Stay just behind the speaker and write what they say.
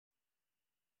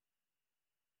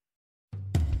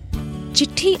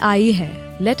चिट्ठी आई है,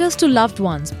 letters to loved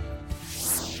ones.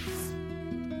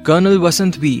 Colonel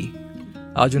Vasant B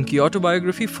आज उनकी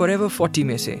ऑटोबायोग्राफी फॉरएवर 40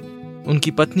 में से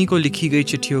उनकी पत्नी को लिखी गई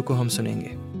चिट्ठियों को हम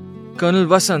सुनेंगे। Colonel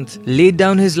Vasant laid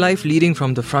down his life leading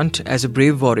from the front as a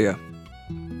brave warrior,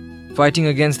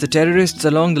 fighting against the terrorists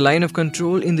along the line of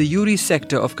control in the Uri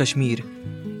sector of Kashmir.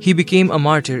 He became a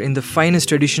martyr in the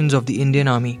finest traditions of the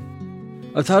Indian Army.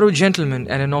 A thorough gentleman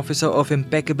and an officer of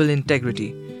impeccable integrity,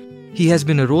 he has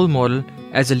been a role model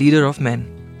as a leader of men.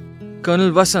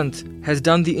 Colonel Vasant has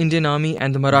done the Indian Army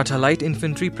and the Maratha Light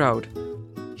Infantry proud.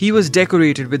 He was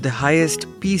decorated with the highest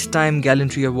peacetime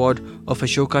gallantry award of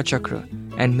Ashoka Chakra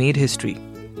and made history.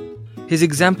 His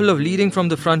example of leading from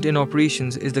the front in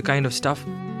operations is the kind of stuff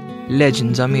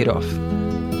legends are made of.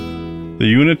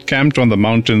 The unit camped on the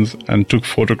mountains and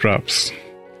took photographs.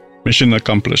 Mission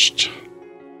accomplished.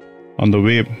 On the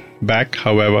way back,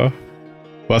 however,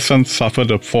 Vasant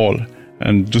suffered a fall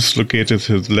and dislocated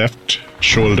his left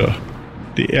shoulder.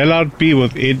 The LRP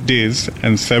was 8 days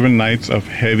and 7 nights of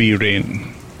heavy rain,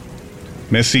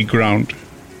 messy ground,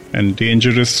 and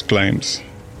dangerous climbs.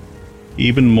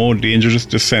 Even more dangerous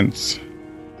descents,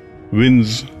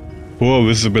 winds, poor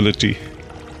visibility,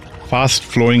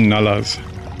 fast-flowing nullas,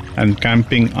 and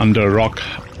camping under rock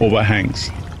overhangs.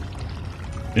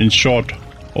 In short,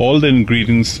 all the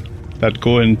ingredients that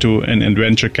go into an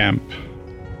adventure camp.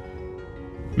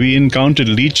 We encountered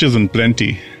leeches in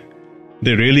plenty.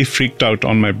 They really freaked out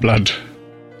on my blood.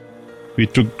 We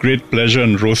took great pleasure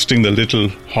in roasting the little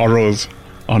horrors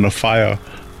on a fire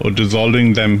or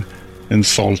dissolving them in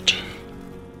salt.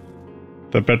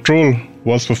 The patrol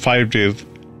was for 5 days,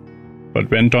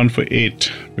 but went on for 8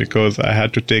 because I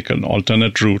had to take an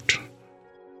alternate route.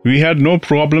 We had no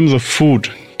problems of food,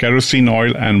 kerosene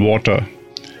oil and water,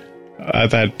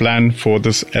 as I had planned for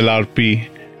this LRP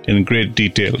in great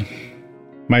detail.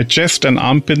 My chest and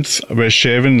armpits were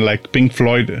shaven like Pink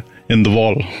Floyd in the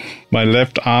wall. My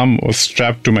left arm was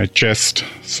strapped to my chest,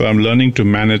 so I'm learning to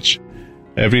manage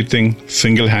everything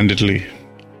single-handedly.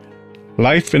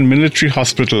 Life in military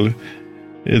hospital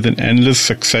is an endless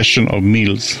succession of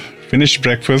meals. Finish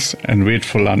breakfast and wait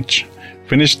for lunch.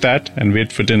 Finish that and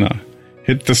wait for dinner.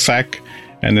 Hit the sack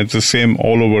and it's the same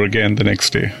all over again the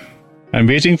next day.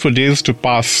 I'm waiting for days to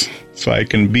pass so I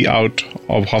can be out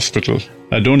of hospital.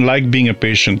 I don't like being a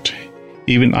patient.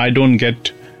 Even I don't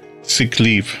get sick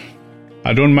leave.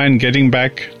 I don't mind getting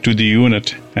back to the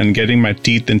unit and getting my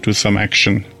teeth into some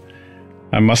action.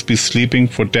 I must be sleeping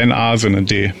for 10 hours in a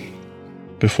day.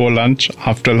 Before lunch,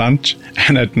 after lunch,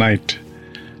 and at night.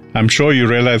 I'm sure you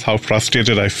realize how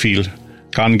frustrated I feel.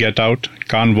 Can't get out,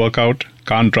 can't work out,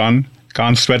 can't run,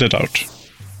 can't sweat it out.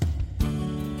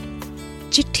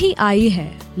 चिट्ठी आई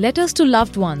है, letters to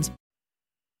loved ones।